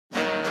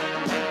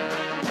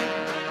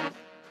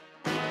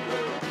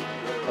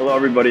Hello,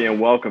 everybody, and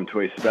welcome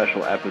to a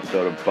special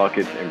episode of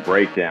Buckets and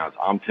Breakdowns.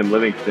 I'm Tim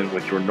Livingston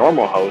with your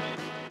normal host,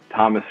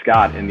 Thomas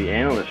Scott, in the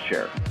analyst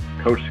chair.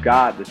 Coach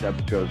Scott, this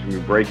episode is going to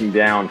be breaking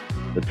down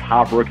the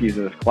top rookies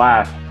in this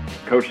class.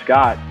 Coach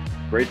Scott,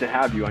 great to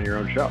have you on your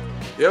own show.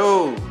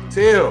 Yo,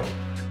 Tim,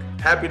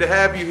 happy to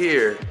have you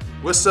here.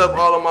 What's up,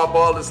 all of my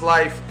Ballers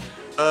Life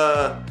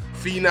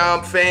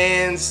Phenom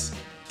fans,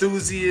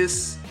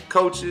 enthusiasts,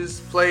 coaches,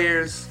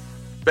 players,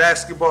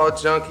 basketball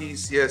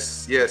junkies?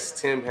 Yes,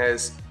 Tim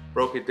has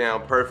broke it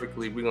down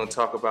perfectly. We're going to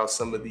talk about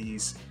some of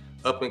these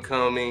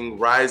up-and-coming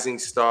rising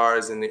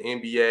stars in the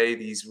NBA,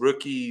 these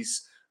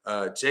rookies,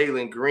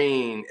 Jalen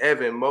Green,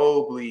 Evan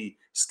Mobley,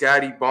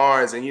 Scotty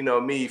Barnes, and you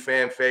know me,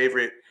 fan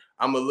favorite.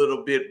 I'm a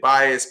little bit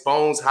biased,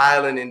 Bones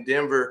Hyland in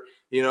Denver.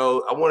 You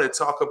know, I want to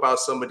talk about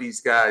some of these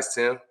guys,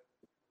 Tim.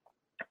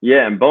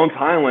 Yeah, and Bones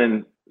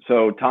Hyland,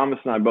 so Thomas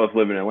and I both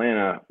live in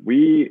Atlanta.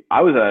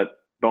 I was at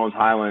Bones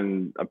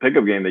Hyland, a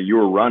pickup game that you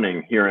were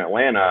running here in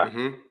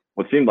Atlanta,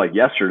 what seemed like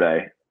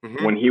yesterday,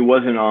 when he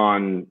wasn't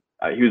on,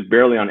 he was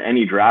barely on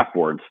any draft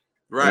boards,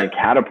 and then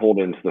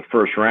catapulted into the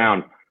first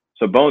round.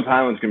 So Bones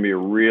Hyland's going to be a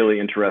really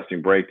interesting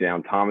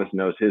breakdown. Thomas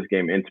knows his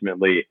game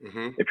intimately.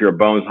 If you're a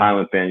Bones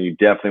Hyland fan, you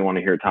definitely want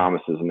to hear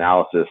Thomas's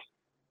analysis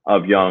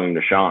of young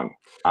Nahshon.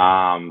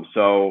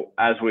 So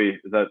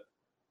is that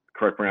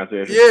correct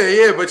pronunciation?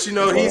 Yeah, but you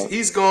know,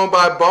 he's going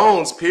by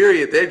Bones,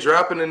 period. They're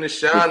dropping in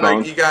Nahshon.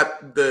 Like, you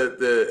got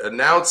the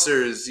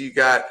announcers, you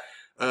got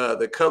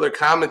the color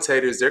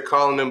commentators, they're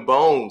calling him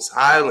Bones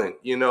Hyland,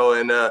 you know,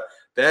 and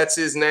that's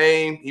his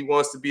name. He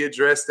wants to be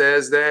addressed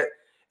as that.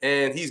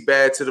 And he's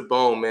bad to the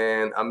bone,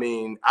 man. I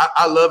mean,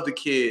 I love the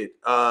kid.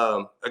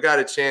 I got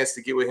a chance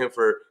to get with him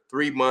for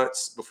 3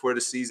 months before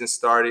the season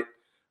started.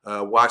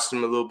 Watched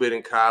him a little bit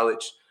in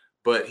college,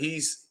 but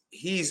he's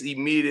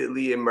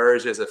immediately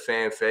emerged as a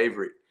fan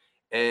favorite.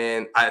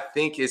 And I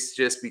think it's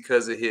just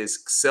because of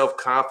his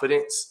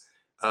self-confidence,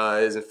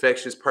 his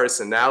infectious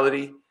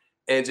personality,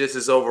 and just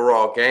his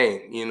overall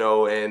game, you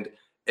know, and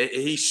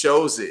he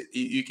shows it.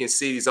 You can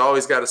see he's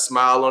always got a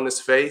smile on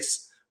his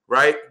face,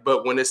 right?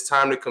 But when it's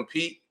time to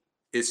compete,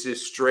 it's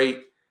just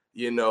straight,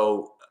 you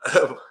know,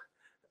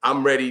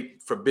 I'm ready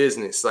for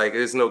business. Like,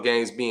 there's no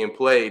games being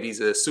played.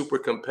 He's a super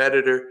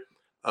competitor.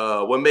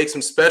 What makes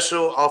him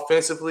special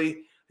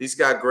offensively, he's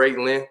got great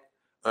length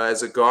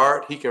as a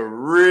guard. He can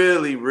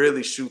really,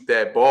 really shoot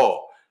that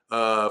ball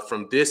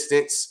from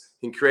distance.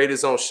 He can create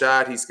his own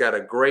shot. He's got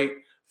a great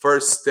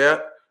first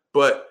step.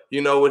 But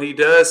you know what he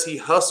does? He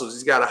hustles.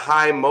 He's got a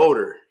high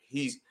motor.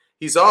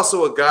 He's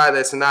also a guy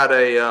that's not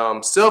a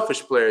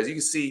selfish player. As you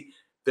can see,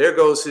 there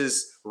goes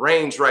his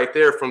range right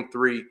there from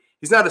three.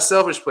 He's not a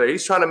selfish player.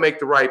 He's trying to make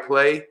the right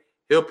play.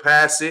 He'll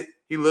pass it.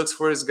 He looks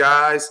for his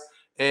guys,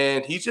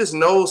 and he just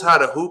knows how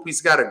to hoop.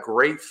 He's got a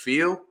great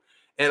feel,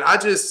 and I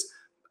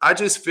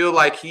just feel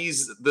like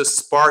he's the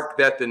spark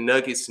that the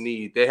Nuggets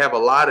need. They have a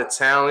lot of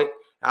talent.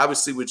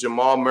 Obviously, with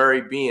Jamal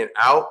Murray being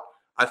out,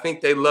 I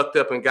think they lucked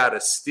up and got a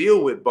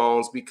steal with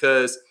Bones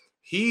because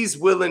he's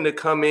willing to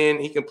come in.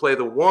 He can play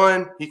the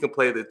one. He can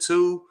play the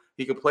two.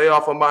 He can play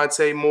off of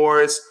Monte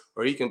Morris,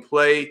 or he can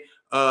play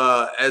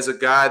as a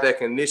guy that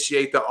can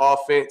initiate the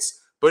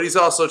offense. But he's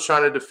also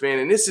trying to defend.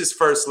 And this is his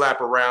first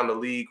lap around the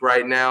league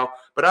right now.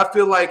 But I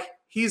feel like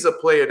he's a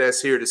player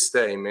that's here to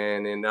stay,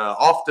 man. And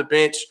off the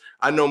bench,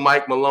 I know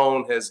Mike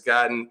Malone has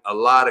gotten a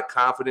lot of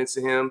confidence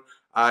in him.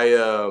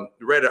 I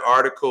read an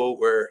article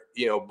where,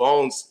 you know,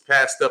 Bones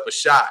passed up a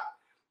shot.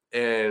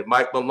 And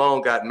Mike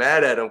Malone got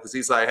mad at him because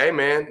he's like, hey,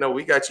 man, no,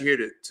 we got you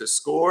here to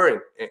score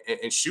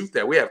and shoot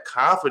that. We have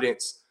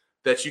confidence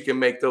that you can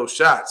make those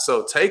shots.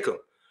 So take them.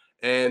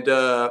 And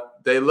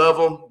they love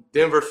him.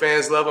 Denver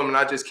fans love him. And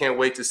I just can't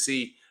wait to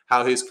see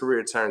how his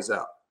career turns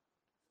out.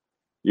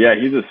 Yeah,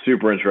 he's a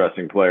super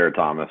interesting player,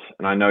 Thomas.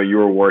 And I know you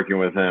were working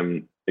with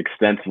him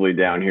extensively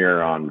down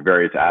here on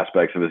various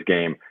aspects of his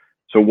game.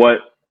 So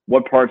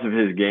what parts of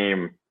his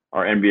game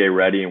are NBA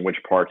ready, and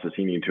which parts does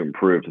he need to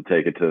improve to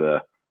take it to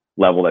the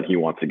level that he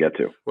wants to get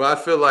to? Well, I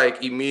feel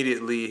like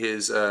immediately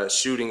his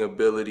shooting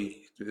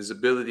ability, his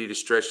ability to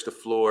stretch the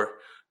floor,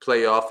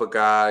 play off of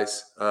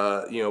guys,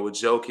 you know, with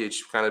Jokic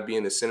kind of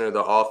being the center of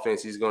the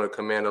offense, he's going to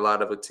command a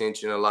lot of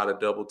attention, a lot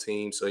of double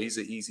teams. So he's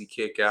an easy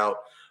kick out.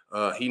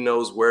 He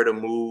knows where to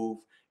move.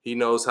 He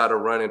knows how to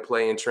run and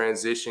play in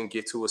transition,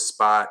 get to a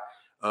spot,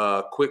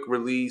 quick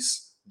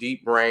release,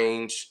 deep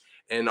range.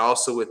 And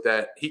also with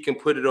that, he can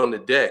put it on the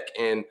deck.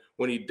 And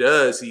when he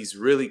does, he's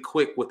really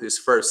quick with his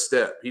first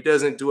step. He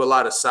doesn't do a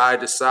lot of side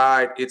to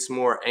side. It's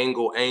more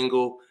angle,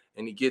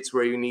 and he gets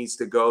where he needs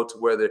to go to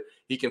whether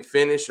he can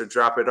finish or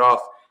drop it off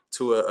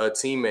to a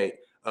teammate.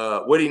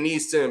 What he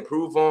needs to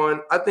improve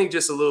on, I think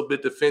just a little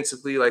bit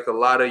defensively, like a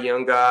lot of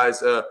young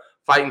guys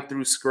fighting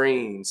through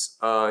screens.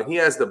 He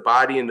has the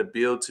body and the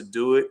build to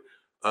do it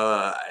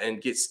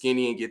and get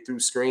skinny and get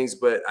through screens.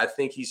 But I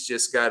think he's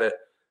just got to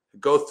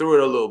go through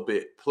it a little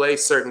bit, play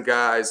certain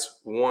guys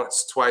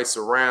once, twice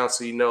around.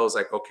 So he knows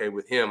like, okay,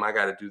 with him, I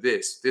got to do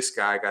this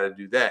guy, I got to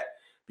do that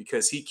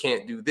because he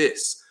can't do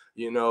this.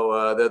 You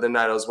know, the other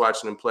night I was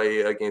watching him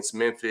play against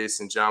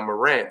Memphis and John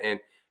Morant, and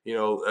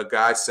a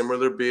guy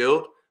similar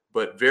build,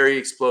 but very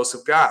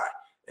explosive guy.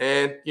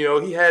 And,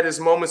 he had his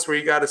moments where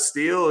he got a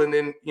steal and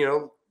then,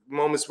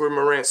 moments where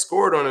Morant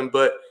scored on him.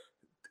 But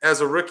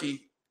as a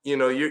rookie,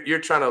 you're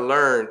trying to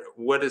learn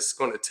what it's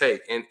going to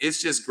take. And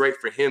it's just great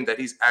for him that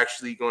he's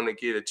actually going to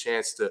get a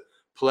chance to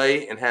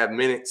play and have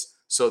minutes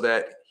so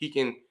that he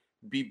can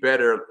be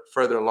better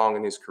further along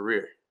in his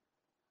career.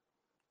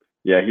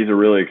 Yeah, he's a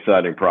really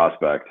exciting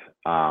prospect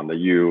that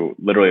you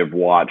literally have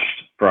watched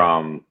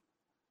from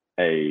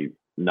a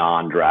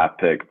non-draft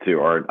pick to,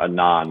 or a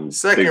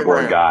non-big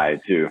board guy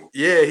to.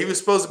 Yeah, he was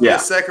supposed to be a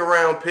second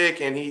round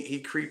pick, and he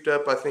creeped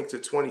up, I think, to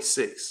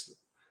 26,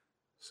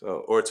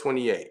 or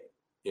 28.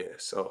 Yeah,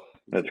 so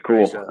that's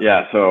cool.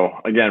 Yeah, so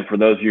again, for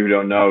those of you who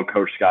don't know,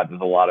 Coach Scott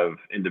does a lot of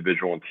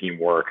individual and team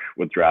work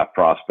with draft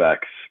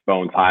prospects.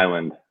 Bones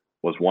Hyland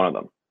was one of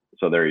them.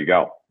 So there you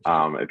go.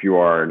 If you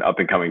are an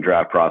up-and-coming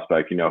draft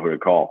prospect, you know who to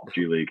call.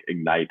 G League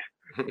Ignite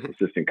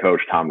assistant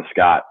coach Thomas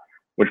Scott.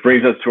 Which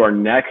brings us to our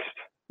next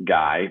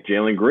guy,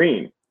 Jalen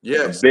Green.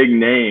 Yes. A big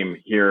name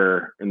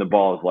here in the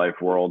Ball is Life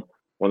world.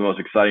 One of the most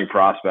exciting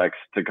prospects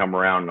to come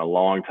around in a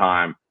long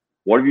time.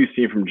 What have you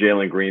seen from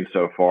Jalen Green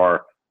so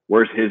far?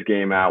 Where's his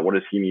game at? What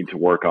does he need to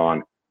work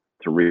on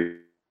to reach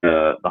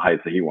the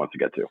heights that he wants to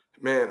get to?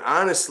 Man,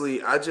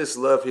 honestly, I just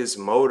love his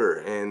motor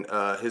and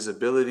his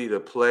ability to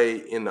play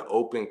in the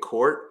open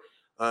court,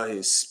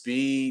 his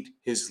speed,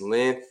 his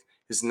length,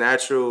 his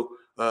natural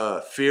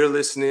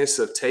fearlessness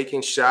of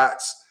taking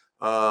shots.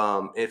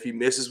 If he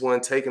misses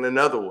one, taking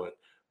another one.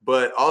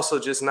 But also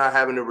just not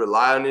having to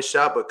rely on his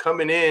shot, but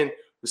coming in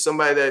with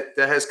somebody that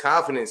has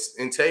confidence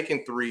in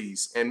taking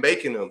threes and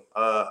making them.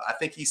 I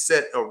think he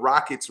set a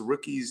Rockets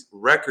rookie's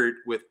record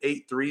with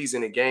 8 threes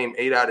in a game,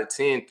 8 out of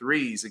 10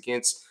 threes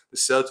against the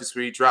Celtics,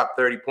 where he dropped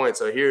 30 points.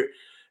 So here,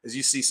 as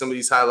you see some of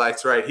these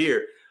highlights right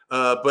here.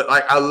 But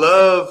I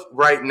love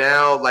right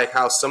now,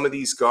 how some of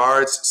these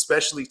guards,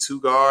 especially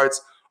 2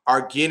 guards,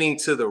 are getting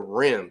to the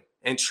rim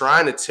and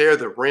trying to tear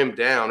the rim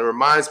down. It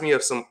reminds me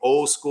of some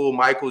old school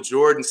Michael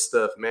Jordan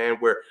stuff, man,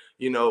 where,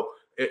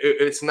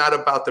 it's not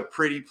about the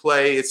pretty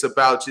play. It's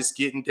about just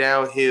getting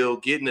downhill,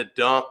 getting a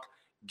dunk,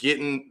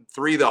 getting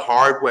 3 the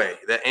hard way,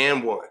 the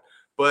and one.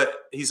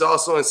 But he's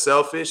also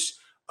unselfish.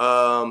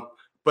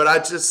 But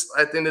at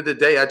the end of the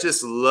day, I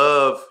just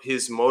love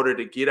his motor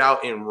to get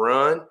out and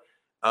run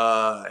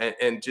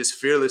and just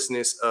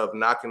fearlessness of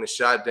knocking the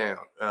shot down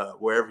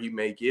wherever he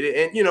may get it.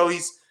 And,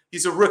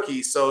 he's a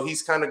rookie, so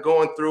he's kind of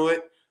going through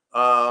it.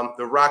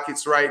 The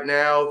Rockets right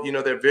now,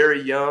 they're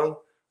very young.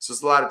 So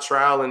it's a lot of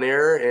trial and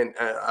error, and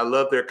I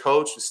love their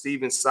coach,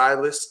 Stephen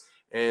Silas,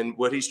 and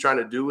what he's trying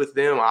to do with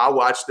them. I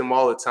watch them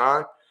all the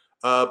time.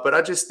 But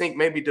I just think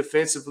maybe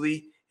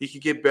defensively he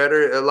could get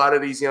better. A lot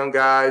of these young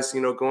guys,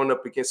 going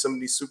up against some of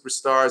these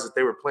superstars that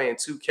they were playing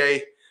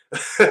 2K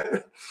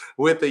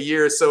with a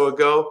year or so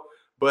ago.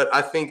 But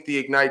I think the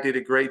Ignite did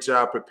a great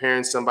job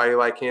preparing somebody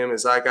like him,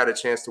 as I got a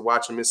chance to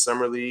watch him in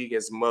Summer League,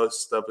 as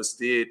most of us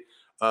did.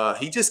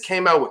 He just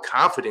came out with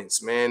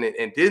confidence, man,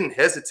 and didn't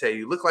hesitate.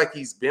 He looked like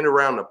he's been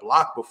around the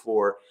block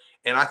before.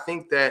 And I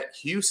think that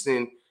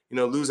Houston,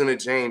 losing to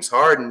James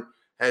Harden,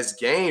 has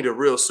gained a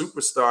real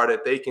superstar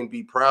that they can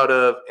be proud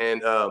of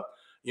and,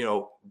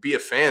 be a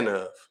fan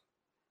of.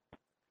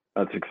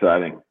 That's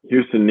exciting.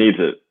 Houston needs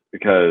it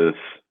because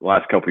the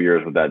last couple of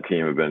years with that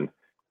team have been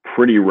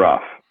pretty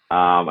rough.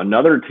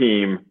 Another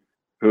team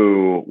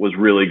who was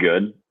really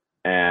good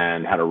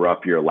and had a rough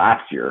year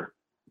last year,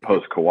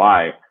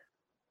 post-Kawhi,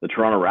 the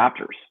Toronto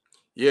Raptors.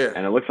 Yeah.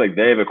 And it looks like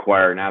they've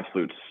acquired an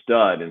absolute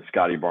stud in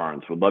Scottie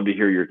Barnes. Would love to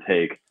hear your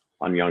take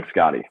on young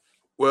Scottie.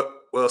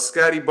 Well,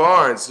 Scottie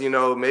Barnes,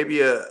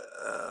 maybe a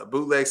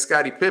bootleg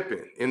Scottie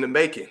Pippen in the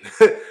making.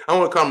 I don't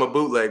want to call him a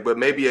bootleg, but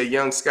maybe a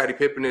young Scottie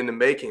Pippen in the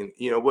making.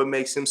 What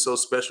makes him so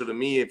special to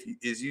me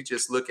is you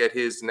just look at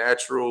his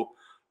natural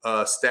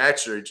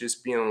stature,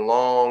 just being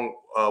long,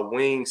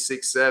 wing,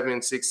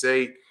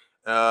 6'7",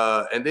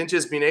 6'8", and then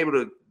just being able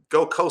to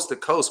go coast to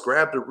coast,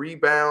 grab the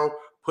rebound,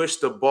 push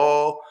the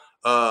ball.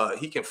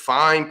 He can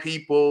find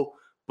people,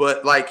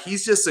 but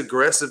he's just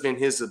aggressive in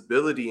his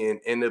ability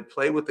and to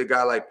play with a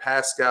guy like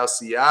Pascal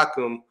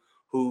Siakam,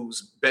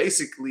 who's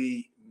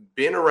basically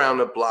been around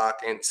the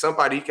block and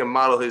somebody he can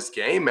model his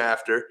game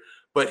after.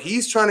 But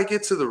he's trying to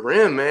get to the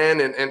rim,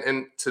 man.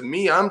 And to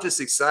me, I'm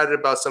just excited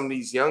about some of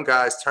these young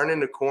guys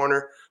turning the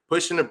corner,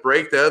 pushing the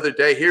break the other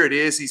day. Here it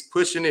is. He's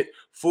pushing it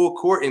full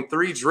court in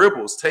 3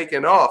 dribbles,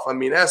 taking off. I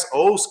mean, that's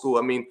old school.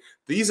 I mean,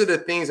 these are the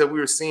things that we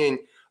were seeing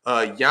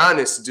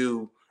Giannis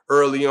do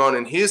early on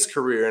in his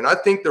career. And I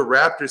think the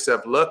Raptors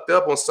have lucked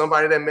up on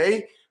somebody that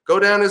may go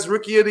down as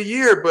Rookie of the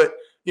Year. But,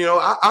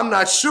 I'm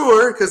not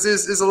sure because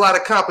there's a lot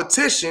of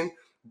competition.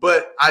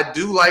 But I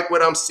do like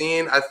what I'm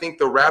seeing. I think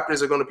the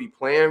Raptors are going to be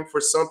playing for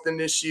something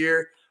this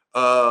year.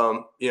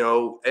 And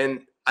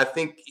I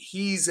think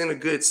he's in a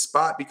good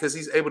spot because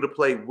he's able to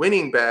play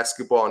winning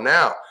basketball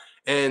now.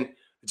 And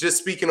just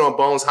speaking on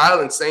Bones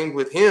Hyland, same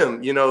with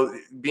him,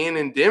 being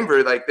in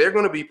Denver, they're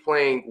going to be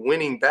playing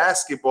winning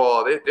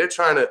basketball. They're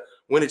trying to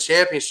win a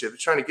championship. They're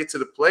trying to get to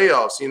the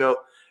playoffs,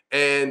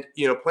 And,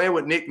 playing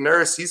with Nick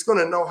Nurse, he's going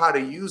to know how to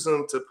use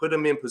them to put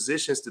them in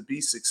positions to be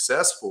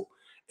successful.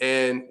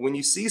 And when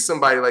you see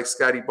somebody like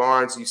Scottie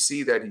Barnes, you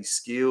see that he's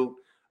skilled,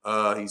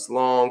 he's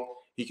long,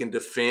 he can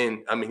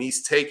defend. I mean,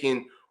 he's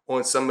taking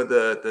on some of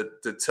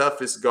the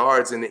toughest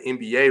guards in the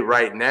NBA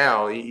right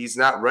now. He's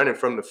not running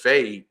from the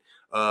fade,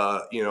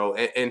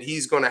 and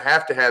he's going to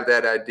have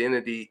that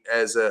identity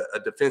as a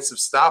defensive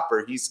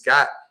stopper. He's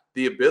got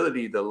the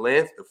ability, the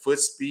length, the foot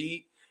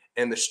speed,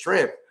 and the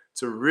strength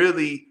to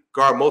really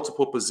guard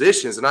multiple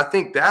positions. And I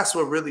think that's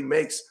what really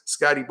makes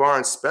Scottie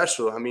Barnes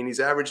special. I mean, he's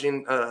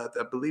averaging, I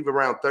believe,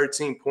 around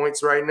 13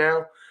 points right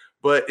now,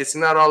 but it's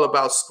not all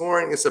about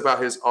scoring. It's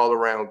about his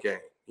all-around game.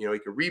 He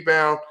can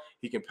rebound,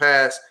 he can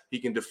pass, he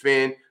can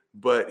defend,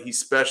 but he's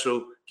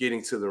special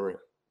getting to the rim.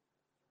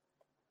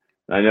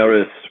 I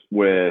noticed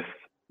with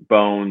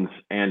Bones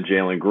and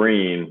Jalen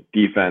Green,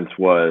 defense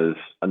was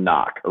a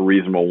knock, a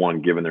reasonable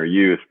one given their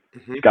youth.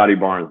 Mm-hmm. Scottie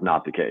Barnes,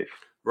 not the case.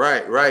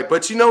 Right.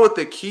 But you know what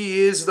the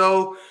key is,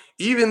 though?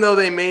 Even though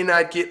they may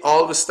not get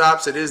all the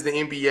stops, it is the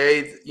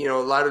NBA. A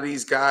lot of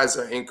these guys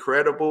are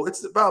incredible.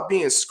 It's about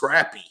being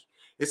scrappy.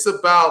 It's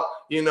about,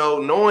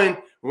 knowing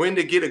when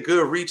to get a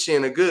good reach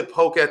in, a good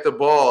poke at the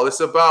ball. It's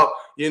about,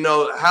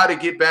 how to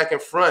get back in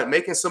front,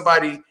 making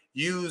somebody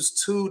use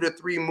 2 to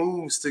 3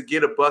 moves to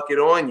get a bucket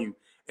on you.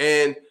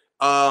 And,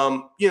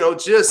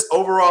 just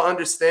overall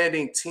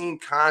understanding team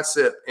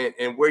concept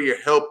and where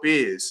your help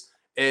is.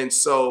 And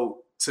so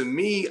to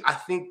me, I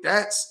think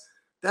that's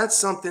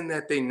something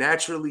that they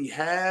naturally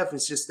have.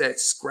 It's just that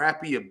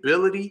scrappy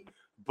ability,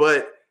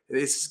 but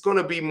it's going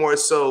to be more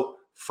so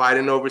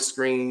fighting over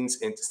screens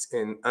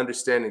and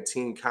understanding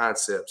team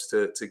concepts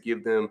to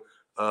give them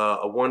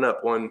a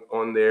one-up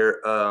on their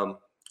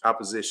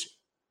opposition.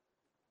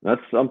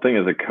 That's something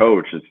as a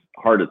coach, it's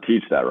hard to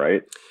teach that,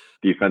 right?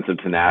 Defensive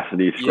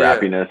tenacity,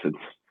 scrappiness.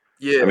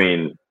 I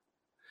mean,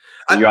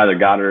 you either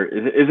got her.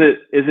 Is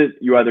it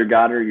you either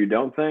got her or you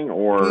don't think?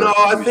 Or no,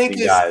 I think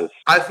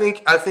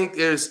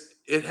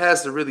it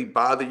has to really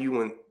bother you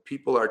when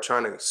people are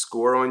trying to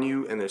score on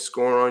you and they're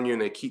scoring on you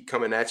and they keep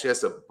coming at you. It has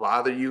to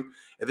bother you.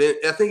 And then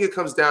I think it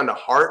comes down to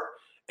heart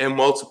and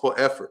multiple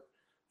effort.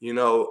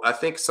 I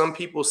think some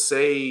people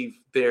save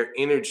their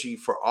energy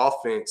for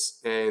offense,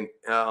 and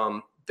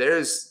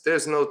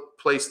there's no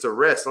place to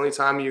rest. The only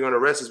time you're going to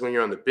rest is when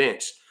you're on the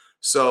bench.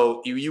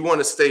 So you want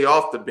to stay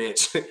off the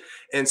bench.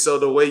 And so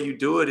the way you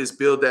do it is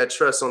build that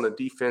trust on the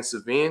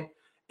defensive end.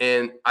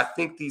 And I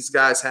think these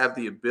guys have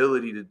the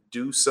ability to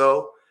do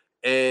so.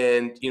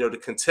 And, to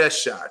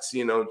contest shots,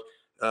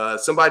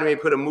 somebody may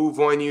put a move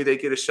on you, they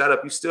get a shot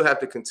up. You still have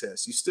to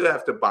contest. You still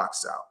have to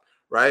box out,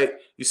 right?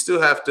 You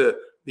still have to,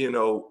 be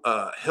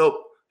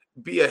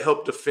a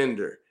help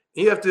defender.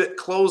 You have to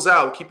close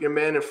out, keep your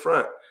man in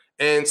front.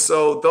 And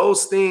so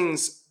those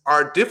things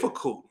are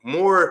difficult,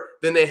 more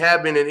than they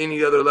have been at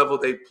any other level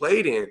they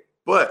played in.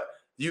 But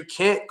you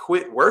can't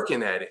quit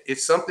working at it.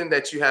 It's something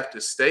that you have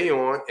to stay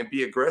on and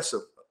be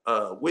aggressive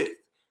with.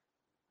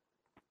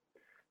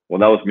 Well,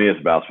 that was me as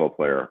a basketball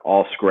player.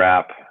 All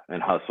scrap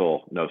and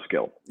hustle, no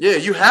skill. Yeah,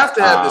 you have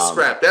to have the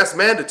scrap. That's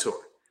mandatory.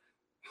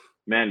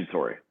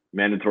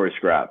 Mandatory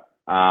scrap.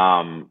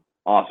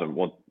 Awesome.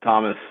 Well,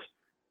 Thomas,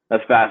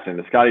 that's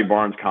fascinating. The Scottie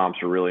Barnes comps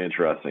are really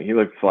interesting. He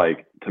looks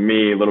like, to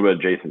me, a little bit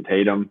of Jason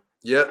Tatum,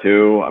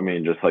 too. I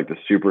mean, just like the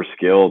super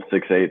skilled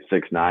 6'8",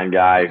 6'9"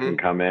 guy who can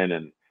come in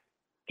and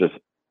just,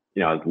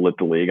 has lit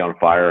the league on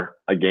fire.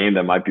 A game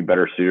that might be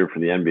better suited for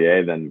the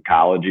NBA than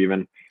college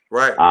even.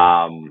 Right.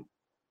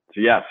 So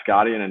yeah,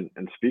 Scottie, and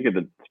speak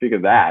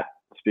of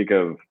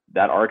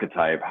that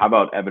archetype. How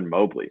about Evan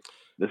Mobley?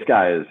 This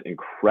guy is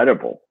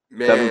incredible.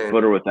 Man.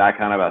 7-footer with that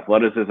kind of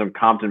athleticism.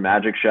 Compton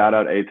Magic shout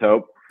out,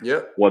 Atope.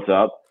 Yep. What's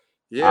up?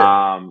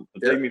 Yeah.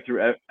 Take me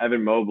through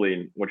Evan Mobley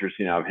and what you're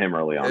seeing out of him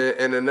early on.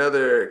 And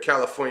another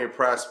California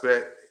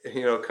prospect,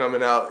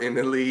 coming out in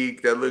the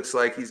league that looks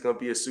like he's going to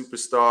be a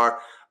superstar.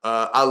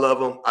 I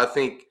love him. I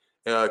think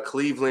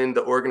Cleveland,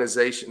 the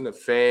organization, the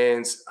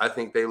fans, I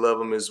think they love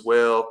him as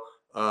well.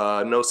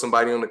 Know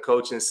somebody on the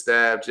coaching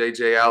staff,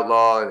 JJ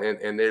Outlaw,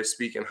 and they're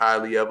speaking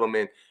highly of him.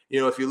 And,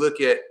 if you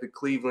look at the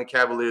Cleveland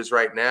Cavaliers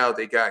right now,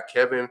 they got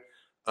Kevin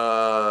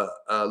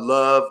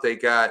Love, they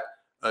got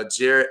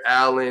Jarrett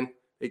Allen,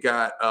 they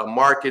got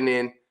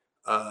Markkanen.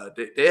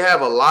 They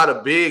have a lot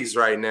of bigs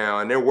right now,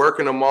 and they're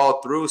working them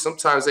all through.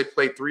 Sometimes they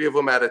play 3 of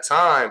them at a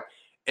time.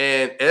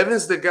 And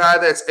Evan's the guy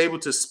that's able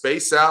to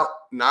space out,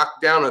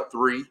 knock down a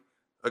 3,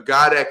 a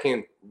guy that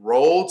can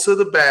roll to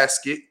the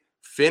basket,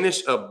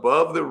 finish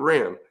above the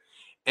rim.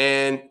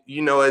 And,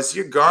 as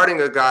you're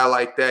guarding a guy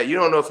like that, you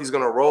don't know if he's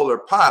going to roll or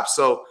pop.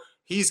 So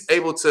he's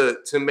able to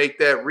make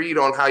that read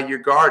on how you're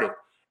guarding.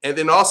 And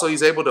then also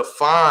he's able to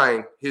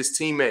find his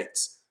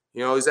teammates.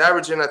 He's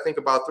averaging, I think,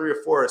 about 3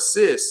 or 4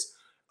 assists.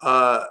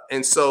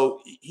 And so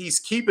he's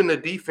keeping the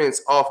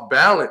defense off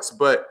balance.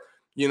 But,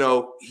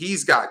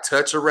 he's got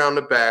touch around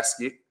the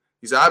basket.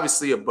 He's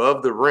obviously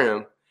above the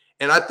rim.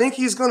 And I think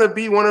he's going to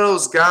be one of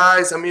those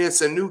guys. I mean,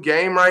 it's a new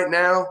game right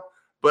now.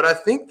 But I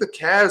think the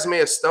Cavs may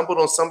have stumbled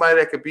on somebody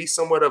that could be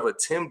somewhat of a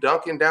Tim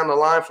Duncan down the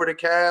line for the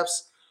Cavs.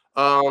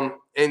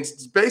 and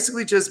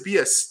basically just be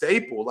a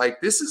staple.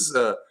 Like, this is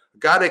a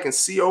guy that can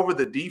see over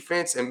the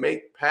defense and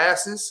make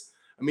passes.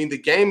 I mean, the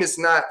game is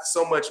not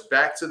so much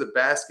back to the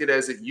basket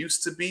as it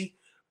used to be,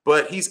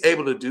 but he's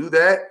able to do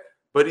that.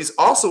 But he's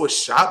also a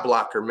shot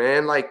blocker,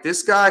 man. Like,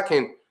 this guy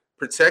can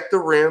protect the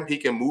rim. He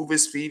can move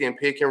his feet and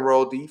pick and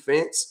roll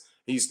defense.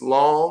 He's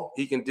long.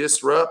 He can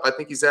disrupt. I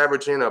think he's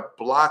averaging a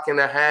block and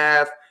a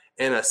half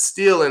and a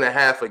steal and a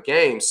half a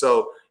game.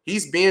 So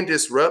he's being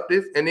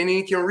disruptive, and then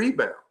he can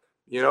rebound,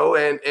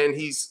 and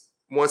he's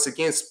once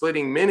again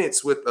splitting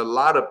minutes with a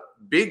lot of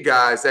big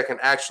guys that can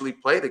actually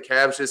play. The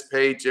Cavs just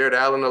paid Jared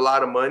Allen a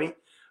lot of money.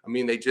 I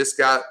mean, they just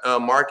got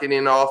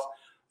marketing off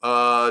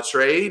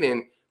trade,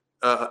 and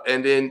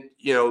then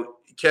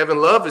Kevin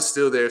Love is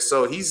still there,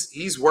 so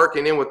he's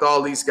working in with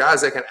all these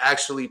guys that can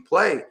actually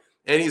play,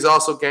 and he's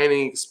also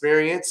gaining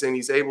experience, and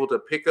he's able to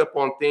pick up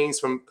on things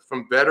from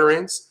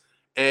veterans.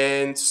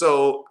 And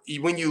so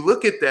when you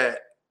look at that,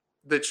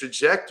 the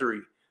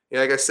trajectory,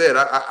 like I said,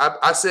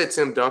 I said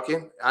Tim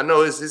Duncan. I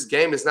know his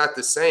game is not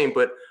the same,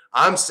 but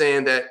I'm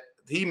saying that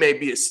he may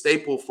be a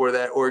staple for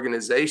that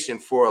organization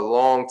for a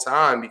long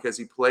time because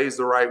he plays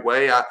the right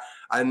way.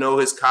 I know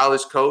his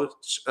college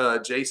coach,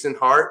 Jason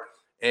Hart,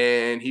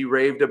 and he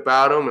raved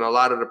about him in a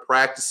lot of the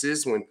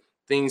practices when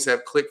things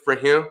have clicked for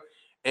him.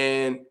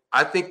 And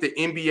I think the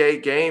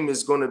NBA game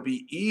is going to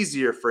be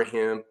easier for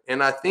him.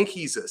 And I think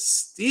he's a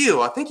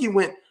steal. I think he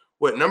went,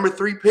 number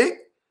 3 pick?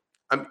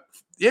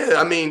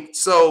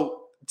 So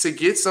to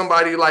get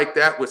somebody like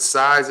that with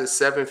size at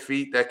 7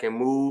 feet that can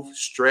move,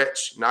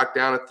 stretch, knock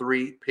down a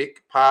 3,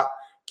 pick, pop,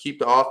 keep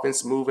the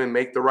offense moving,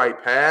 make the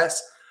right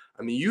pass.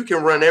 I mean, you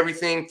can run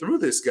everything through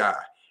this guy.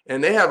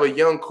 And they have a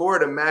young core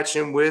to match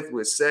him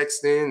with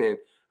Sexton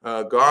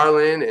and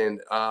Garland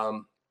and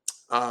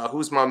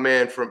who's my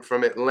man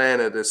from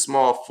Atlanta, the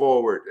small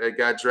forward that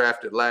got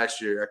drafted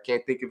last year. I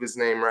can't think of his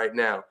name right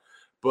now,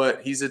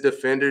 but he's a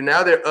defender.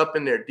 Now they're up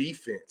in their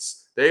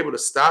defense. They're able to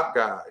stop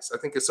guys. I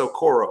think it's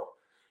Okoro.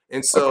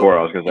 And so, Okoro,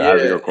 I was going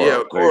to say,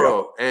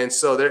 Okoro. And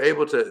so they're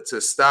able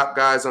to stop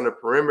guys on the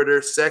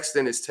perimeter.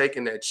 Sexton is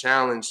taking that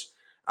challenge.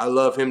 I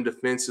love him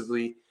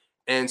defensively.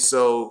 And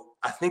so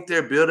I think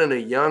they're building a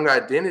young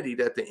identity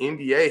that the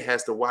NBA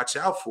has to watch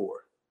out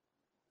for.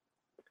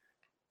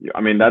 I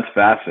mean, that's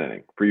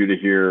fascinating for you to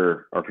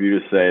hear, or for you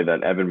to say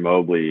that Evan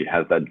Mobley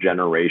has that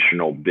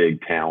generational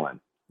big talent.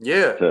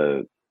 Yeah.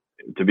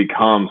 To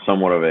become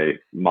somewhat of a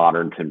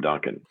modern Tim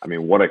Duncan. I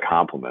mean, what a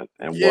compliment,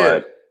 and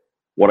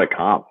what a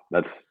comp.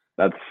 That's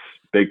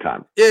big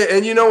time. Yeah,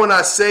 and when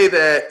I say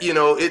that,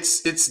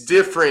 it's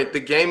different.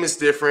 The game is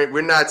different.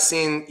 We're not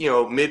seeing,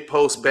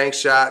 mid-post bank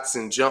shots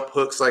and jump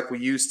hooks like we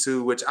used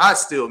to, which I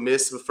still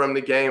miss from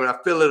the game, and I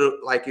feel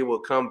like it will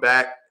come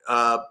back.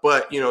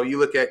 But, you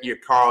look at your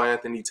Karl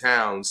Anthony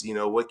Towns,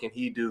 what can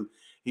he do?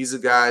 He's a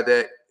guy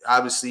that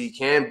obviously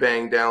can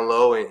bang down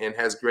low and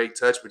has great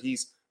touch, but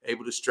he's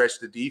able to stretch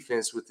the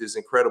defense with his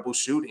incredible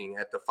shooting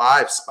at the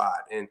 5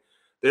 spot. And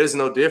there's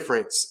no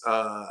difference,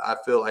 I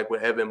feel like,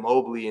 with Evan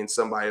Mobley and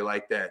somebody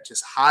like that.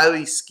 Just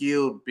highly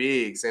skilled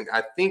bigs. And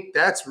I think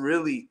that's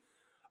really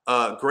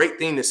a great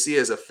thing to see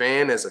as a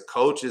fan, as a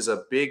coach, is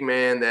a big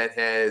man that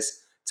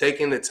has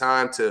taken the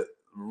time to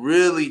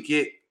really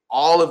get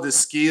all of the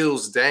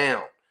skills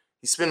down.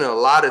 He's spending a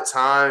lot of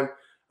time.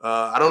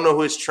 I don't know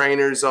who his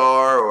trainers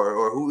are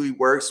or who he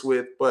works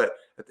with, but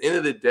at the end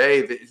of the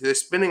day, they're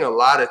spending a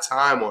lot of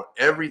time on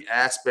every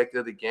aspect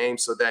of the game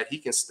so that he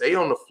can stay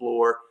on the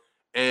floor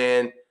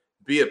and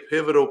be a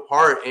pivotal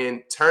part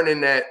in turning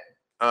that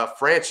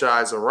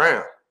franchise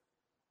around.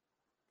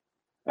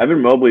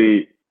 Evan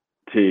Mobley,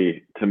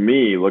 to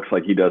me, looks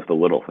like he does the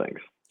little things.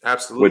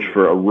 Absolutely. Which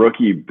for a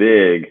rookie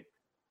big,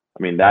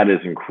 I mean, that is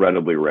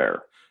incredibly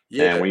rare.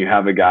 Yeah. And when you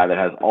have a guy that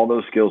has all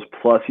those skills,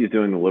 plus he's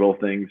doing the little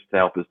things to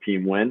help his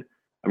team win,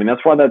 I mean,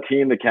 that's why that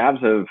team, the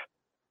Cavs,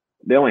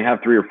 they only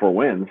have 3 or 4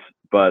 wins,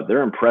 but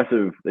they're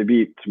impressive. They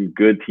beat some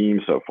good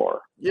teams so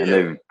far. Yeah.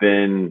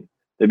 And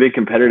they've been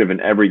competitive in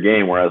every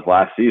game, whereas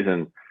last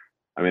season,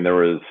 I mean,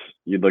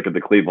 you'd look at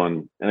the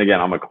Cleveland, and again,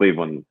 I'm a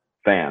Cleveland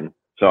fan,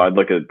 so I'd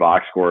look at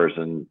box scores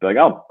and be like,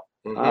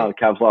 the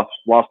Cavs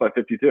lost by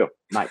 52.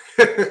 Nice.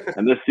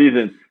 And this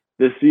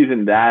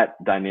season, that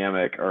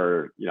dynamic,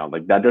 or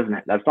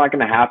that's not going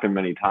to happen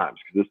many times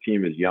because this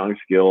team is young,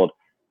 skilled,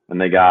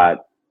 and they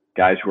got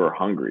guys who are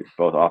hungry,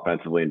 both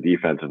offensively and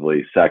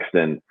defensively.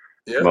 Sexton,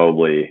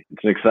 Mobley.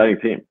 It's an exciting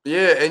team.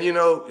 Yeah,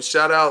 and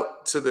shout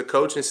out to the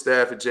coaching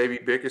staff at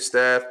JB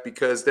Bickerstaff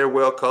because they're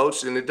well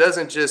coached, and it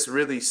doesn't just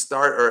really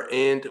start or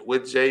end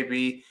with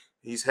JB.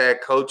 He's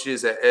had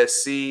coaches at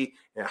SC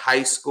and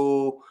high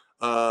school.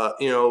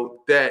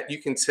 That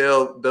you can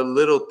tell the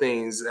little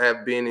things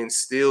have been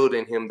instilled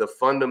in him, the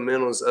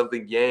fundamentals of the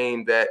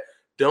game that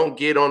don't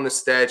get on the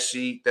stat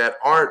sheet, that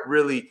aren't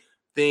really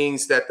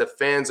things that the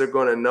fans are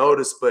going to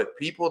notice, but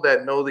people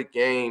that know the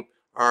game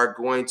are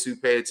going to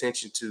pay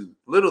attention to.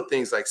 Little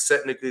things like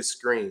setting a good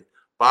screen,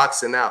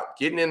 boxing out,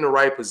 getting in the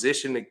right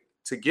position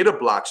to get a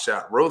block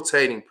shot,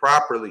 rotating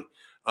properly,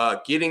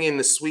 getting in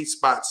the sweet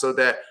spot so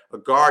that a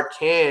guard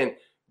can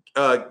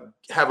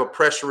have a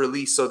pressure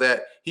release so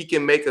that he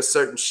can make a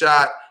certain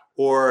shot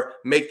or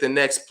make the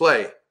next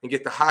play and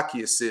get the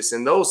hockey assist.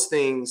 And those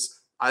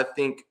things, I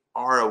think,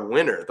 are a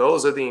winner.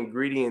 Those are the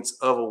ingredients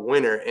of a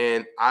winner.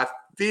 And I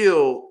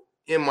feel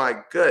in my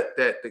gut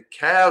that the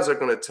Cavs are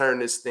going to turn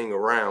this thing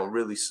around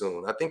really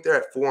soon. I think they're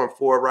at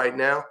 4-4 right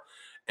now.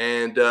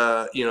 And,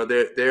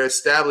 they're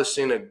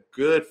establishing a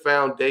good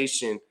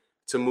foundation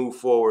to move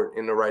forward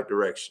in the right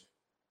direction.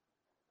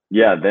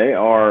 Yeah, they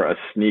are a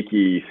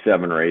sneaky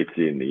 7 or 8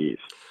 seed in the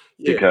East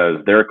because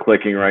they're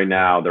clicking right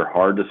now. They're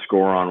hard to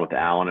score on with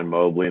Allen and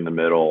Mobley in the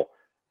middle,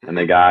 and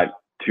they got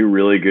 2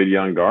 really good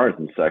young guards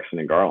in Sexton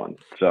and Garland.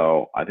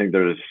 So I think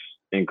there's,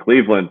 in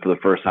Cleveland, for the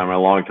first time in a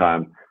long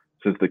time,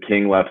 since the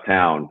King left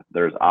town,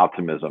 there's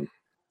optimism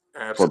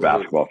for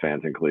basketball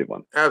fans in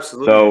Cleveland.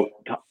 Absolutely.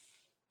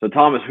 So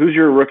Thomas, who's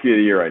your rookie of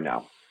the year right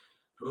now?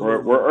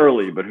 We're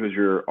early, but who's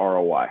your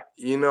ROI?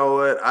 You know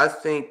what? I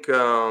think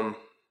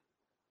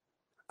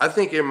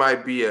it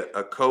might be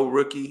a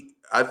co-rookie.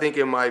 I think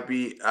it might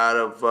be out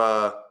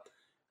of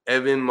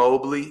Evan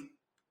Mobley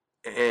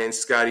and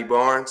Scotty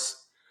Barnes.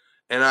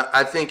 And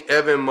I think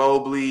Evan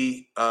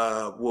Mobley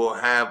will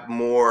have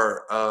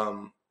more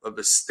of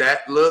a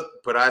stat look,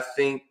 but I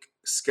think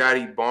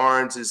Scotty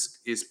Barnes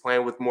is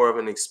playing with more of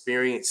an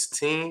experienced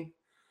team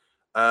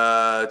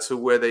to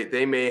where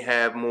they may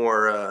have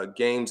more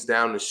games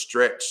down the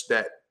stretch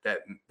that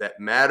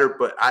matter.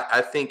 But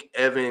I think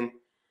Evan's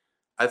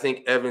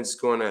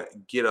going to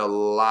get a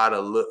lot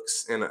of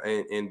looks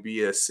and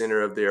be a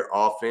center of their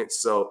offense.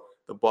 So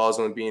the ball's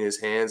going to be in his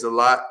hands a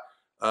lot.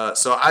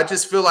 So I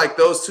just feel like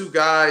those two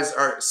guys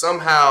are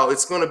somehow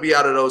it's going to be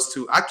out of those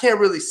two. I can't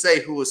really say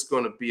who it's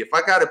going to be. If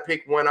I got to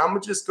pick one, I'm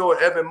going to just go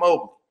with Evan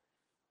Mobley.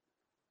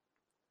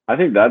 I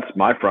think that's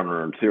my front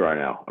runner too right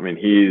now. I mean,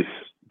 he's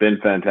been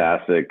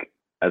fantastic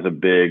as a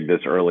big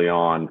this early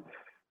on.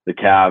 The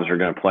Cavs are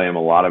going to play him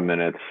a lot of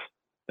minutes.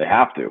 They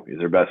have to.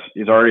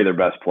 He's already their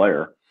best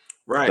player.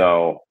 Right.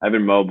 So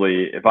Evan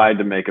Mobley, if I had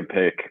to make a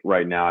pick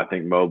right now, I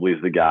think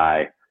Mobley's the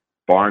guy.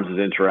 Barnes is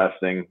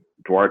interesting.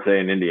 Duarte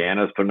in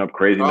Indiana's putting up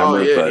crazy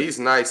numbers. Oh, yeah, he's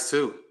nice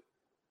too.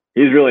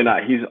 He's really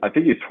not. I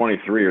think he's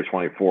 23 or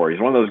 24. He's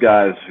one of those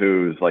guys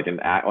who's like an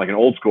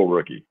old school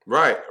rookie.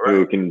 Right.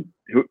 Who can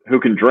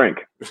drink.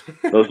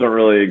 Those don't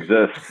really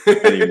exist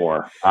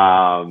anymore.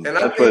 And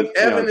I think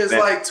Evan is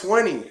like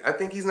 20. I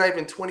think he's not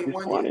even 21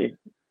 he's 20. Yet.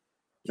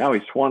 Now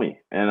he's 20.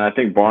 And I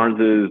think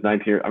Barnes is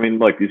 19. I mean,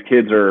 look, these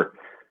kids are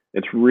 –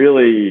 it's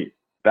really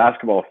 –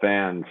 basketball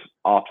fans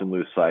often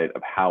lose sight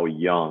of how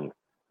young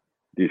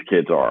these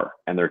kids are.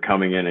 And they're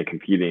coming in and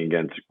competing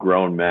against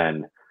grown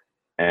men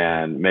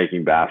and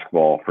making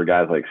basketball for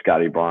guys like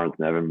Scotty Barnes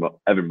and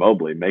Evan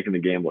Mobley, making the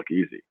game look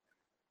easy.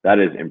 That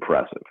is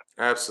impressive.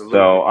 Absolutely.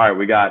 So, all right,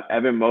 we got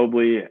Evan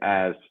Mobley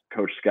as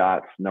Coach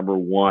Scott's number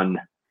 1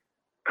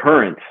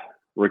 current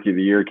Rookie of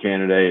the Year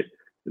candidate.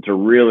 It's a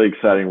really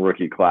exciting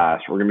rookie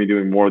class. We're going to be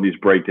doing more of these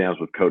breakdowns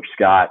with Coach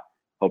Scott.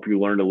 Hope you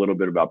learned a little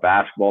bit about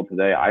basketball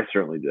today. I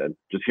certainly did.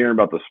 Just hearing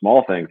about the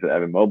small things that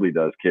Evan Mobley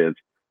does, kids,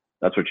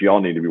 that's what you all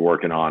need to be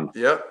working on.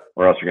 Yep.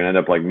 Or else you're going to end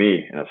up like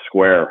me in a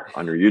square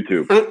on your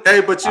YouTube.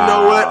 Hey, but you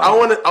know what?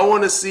 I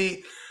want to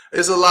see –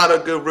 there's a lot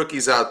of good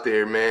rookies out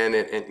there, man.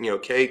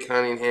 And Cade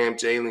Cunningham,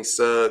 Jalen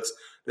Suggs.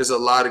 There's a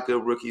lot of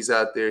good rookies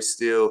out there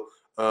still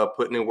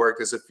putting in work.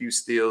 There's a few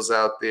steals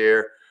out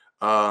there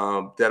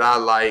that I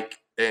like.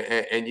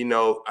 And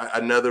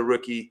another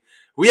rookie.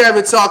 We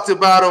haven't talked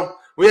about him.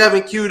 We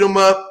haven't queued him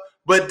up.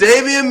 But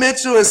Davion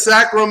Mitchell in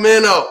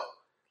Sacramento.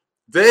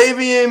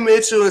 Davion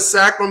Mitchell in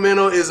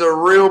Sacramento is a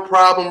real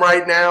problem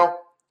right now.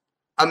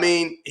 I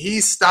mean,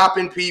 he's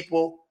stopping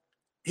people.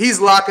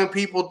 He's locking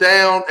people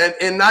down,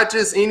 and not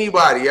just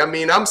anybody. I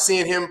mean, I'm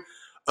seeing him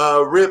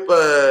rip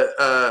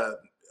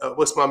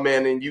what's my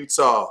man in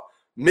Utah?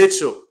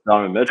 Mitchell.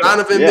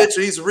 Donovan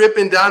Mitchell. He's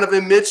ripping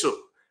Donovan Mitchell.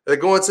 They're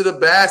going to the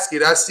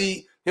basket. I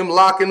see him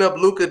locking up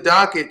Luka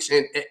Doncic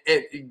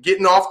and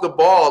getting off the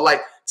ball.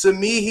 Like, to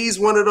me, he's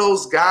one of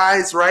those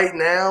guys right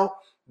now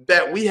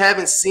that we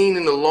haven't seen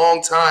in a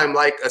long time,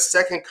 like a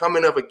second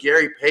coming of a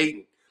Gary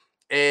Payton.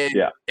 And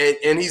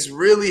he's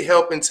really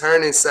helping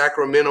turning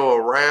Sacramento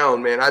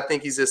around, man. I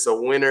think he's just a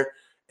winner,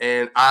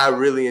 and I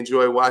really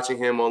enjoy watching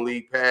him on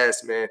League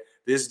Pass, man.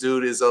 This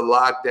dude is a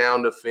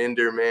lockdown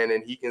defender, man,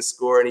 and he can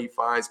score and he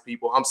finds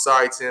people. I'm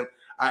sorry, Tim.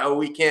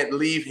 We can't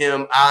leave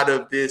him out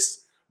of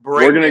this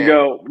break. We're going to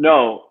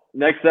go –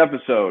 next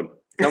episode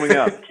coming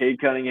up,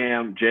 Cade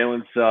Cunningham,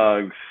 Jalen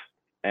Suggs,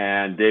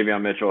 and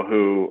Davion Mitchell,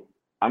 who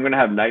I'm going to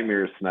have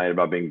nightmares tonight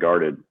about being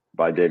guarded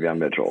by Davion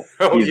Mitchell.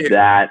 He's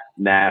that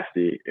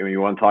nasty. I mean,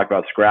 you want to talk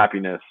about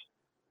scrappiness?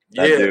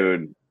 That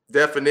dude,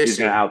 definition. He's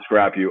going to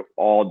out-scrap you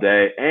all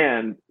day,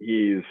 and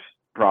he's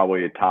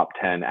probably a top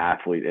 10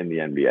 athlete in the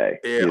NBA.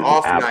 Yeah, he's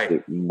off an night.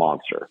 Absolute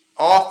monster.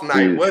 Off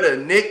night. What a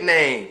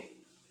nickname.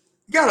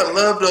 You got to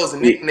love those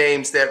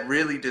nicknames that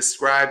really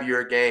describe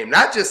your game.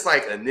 Not just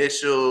like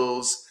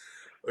initials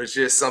or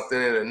just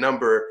something in a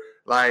number,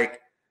 like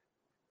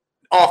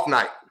off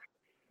night.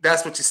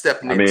 That's what you're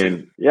stepping into. I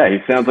mean, yeah, he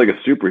sounds like a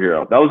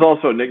superhero. That was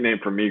also a nickname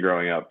for me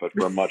growing up, but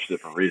for a much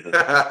different reason.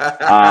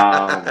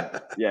 Yeah,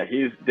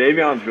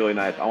 Davion's really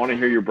nice. I want to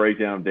hear your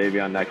breakdown of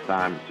Davion next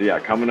time. So yeah,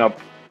 coming up,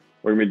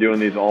 we're gonna be doing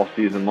these all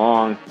season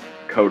long.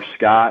 Coach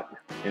Scott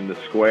in the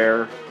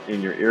square,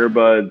 in your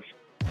earbuds.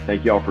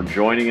 Thank you all for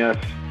joining us.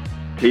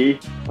 T,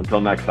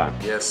 until next time.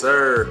 Yes,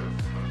 sir.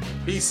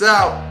 Peace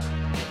out.